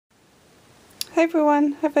Hi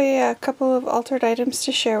everyone, I have a couple of altered items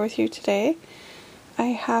to share with you today. I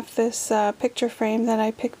have this picture frame that I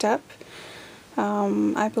picked up,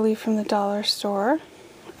 I believe from the dollar store.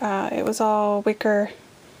 It was all wicker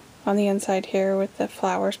on the inside here with the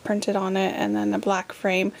flowers printed on it and then a black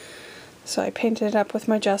frame. So I painted it up with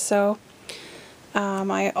my gesso.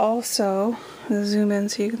 I also, I'll zoom in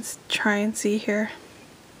so you can try and see here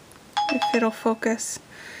if it'll focus.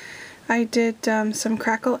 I did some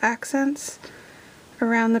crackle accents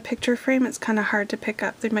around the picture frame. It's kind of hard to pick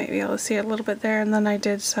up. They might be able to see it a little bit there. And then I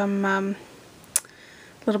did some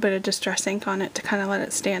little bit of distress ink on it to kind of let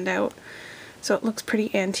it stand out. So it looks pretty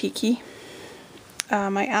antique-y.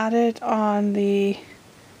 I added on the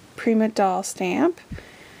Prima Doll Stamp.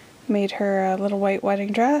 Made her a little white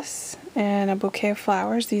wedding dress and a bouquet of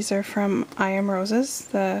flowers. These are from I Am Roses,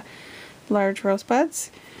 the large rosebuds.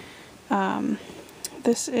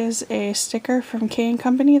 This is a sticker from K &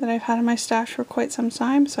 Company that I've had in my stash for quite some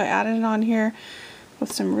time, so I added it on here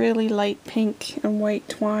with some really light pink and white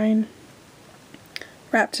twine.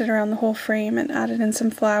 Wrapped it around the whole frame and added in some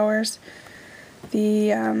flowers.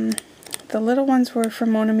 The little ones were from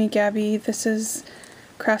Mona Me Gabby. This is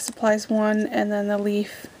Craft Supplies 1, and then the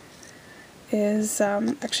leaf is,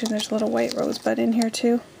 actually there's a little white rosebud in here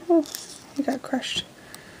too. Oh, you got crushed.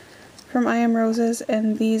 From I Am Roses,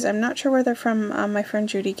 and these, I'm not sure where they're from. My friend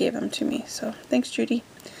Judy gave them to me, so thanks Judy.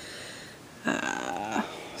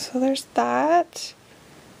 So there's that.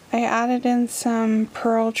 I added in some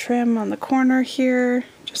pearl trim on the corner here,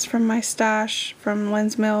 just from my stash from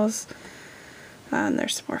Lens Mills. And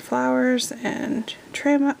there's some more flowers and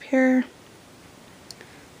trim up here.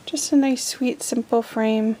 Just a nice, sweet, simple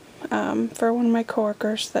frame for one of my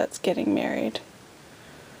coworkers that's getting married.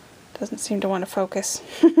 Doesn't seem to want to focus.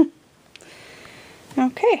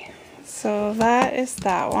 Okay, so that is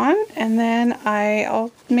that one. And then I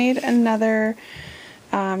made another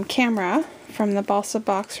camera from the Balsa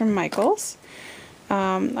box from Michaels.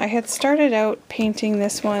 I had started out painting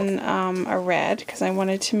this one a red because I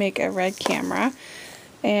wanted to make a red camera.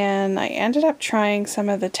 And I ended up trying some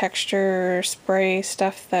of the texture spray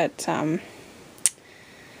stuff that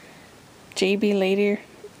JB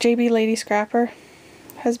Lady Scrapper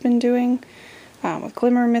has been doing. With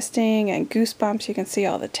glimmer misting and goosebumps, you can see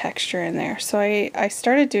all the texture in there. So I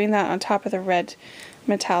started doing that on top of the red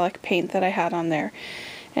metallic paint that I had on there.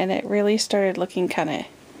 And it really started looking kind of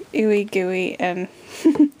ooey gooey and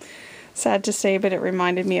sad to say, but it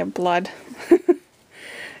reminded me of blood.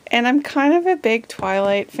 And I'm kind of a big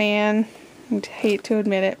Twilight fan. I hate to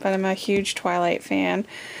admit it, but I'm a huge Twilight fan.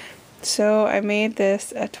 So I made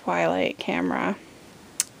this a Twilight camera.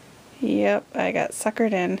 Yep, I got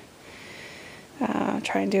suckered in.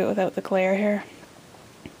 Try and do it without the glare here.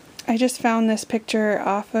 I just found this picture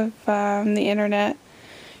off of the internet,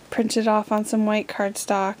 printed off on some white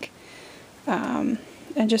cardstock, and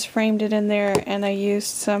just framed it in there, and I used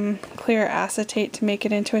some clear acetate to make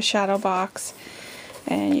it into a shadow box.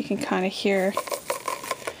 And you can kind of hear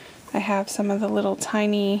I have some of the little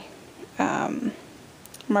tiny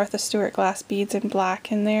Martha Stewart glass beads in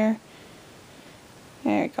black in there.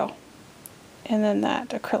 There you go. And then that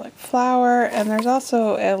acrylic flower, and there's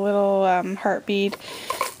also a little heart bead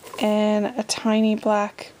and a tiny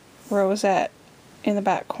black rosette in the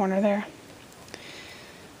back corner there.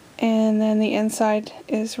 And then the inside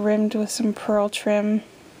is rimmed with some pearl trim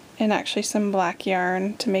and actually some black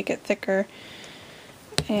yarn to make it thicker.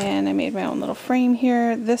 And I made my own little frame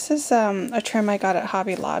here. This is a trim I got at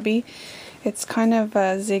Hobby Lobby. It's kind of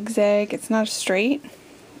a zigzag. It's not straight,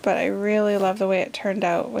 but I really love the way it turned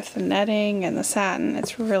out with the netting and the satin.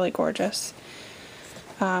 It's really gorgeous.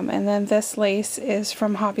 And then this lace is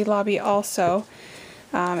from Hobby Lobby also.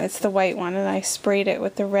 It's the white one, and I sprayed it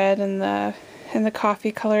with the red and the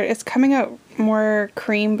coffee color. It's coming out more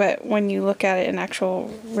cream, but when you look at it in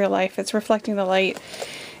actual real life, it's reflecting the light.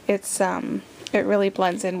 It really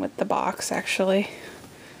blends in with the box actually.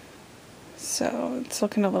 So it's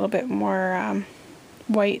looking a little bit more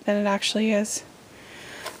white than it actually is.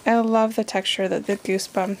 I love the texture that the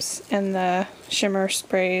goosebumps and the shimmer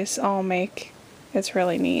sprays all make. It's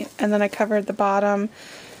really neat. And then I covered the bottom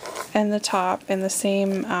and the top in the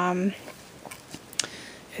same,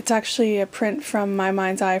 it's actually a print from My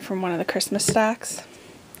Mind's Eye from one of the Christmas stacks.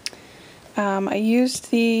 I used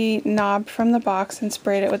the knob from the box and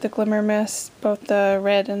sprayed it with the glimmer mist, both the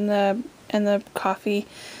red and the coffee.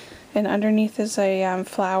 And underneath is a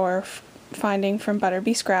flower finding from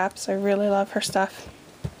Butterbee Scraps. I really love her stuff.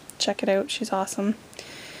 Check it out, she's awesome.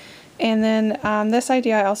 And then this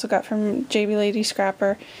idea I also got from JB Lady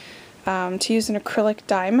Scrapper, to use an acrylic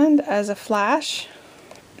diamond as a flash.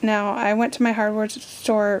 Now I went to my hardware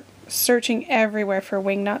store searching everywhere for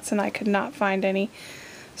wing nuts and I could not find any.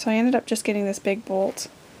 So I ended up just getting this big bolt.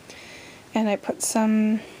 And I put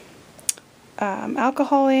some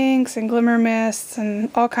alcohol inks and glimmer mists and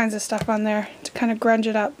all kinds of stuff on there to kind of grunge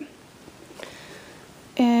it up.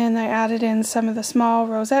 And I added in some of the small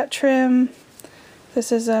rosette trim.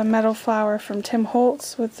 This is a metal flower from Tim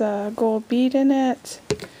Holtz with a gold bead in it.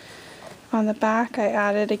 On the back I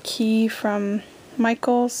added a key from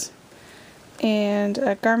Michaels and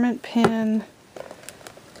a garment pin.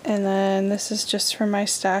 And then this is just for my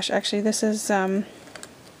stash. Actually, this is MB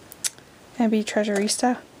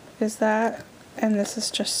Treasurista is that. And this is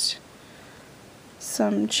just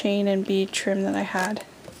some chain and bead trim that I had.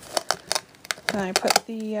 And I put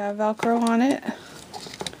the Velcro on it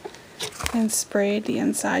and sprayed the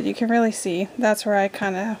inside. You can really see. That's where I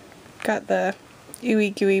kind of got the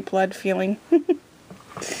ooey gooey blood feeling.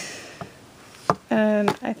 And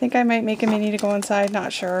I think I might make a mini to go inside,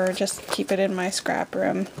 not sure, or just keep it in my scrap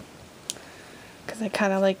room. Because I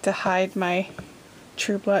kind of like to hide my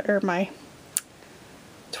True Blood, or my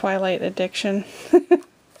Twilight addiction.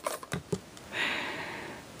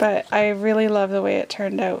 But I really love the way it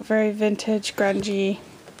turned out. Very vintage, grungy,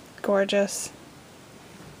 gorgeous.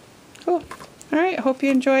 Cool. Alright, hope you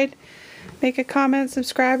enjoyed. Make a comment,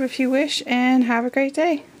 subscribe if you wish, and have a great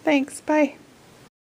day. Thanks. Bye.